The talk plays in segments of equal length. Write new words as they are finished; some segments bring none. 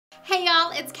Hey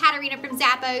y'all, it's Katarina from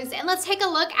Zappos, and let's take a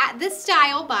look at this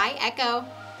style by ECCO.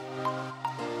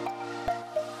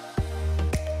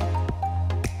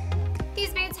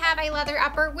 These boots have a leather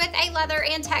upper with a leather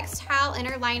and textile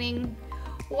inner lining.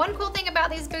 One cool thing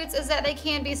about these boots is that they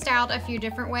can be styled a few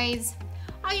different ways.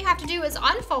 All you have to do is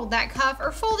unfold that cuff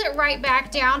or fold it right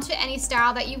back down to any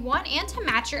style that you want and to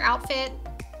match your outfit.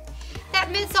 That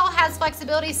midsole has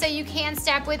flexibility so you can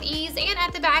step with ease, and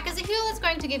at the back is a heel that's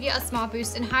going to give you a small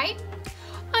boost in height.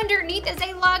 Underneath is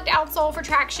a lugged outsole for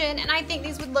traction, and I think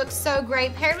these would look so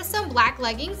great paired with some black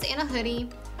leggings and a hoodie.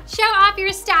 Show off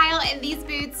your style in these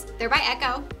boots. They're by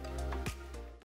ECCO.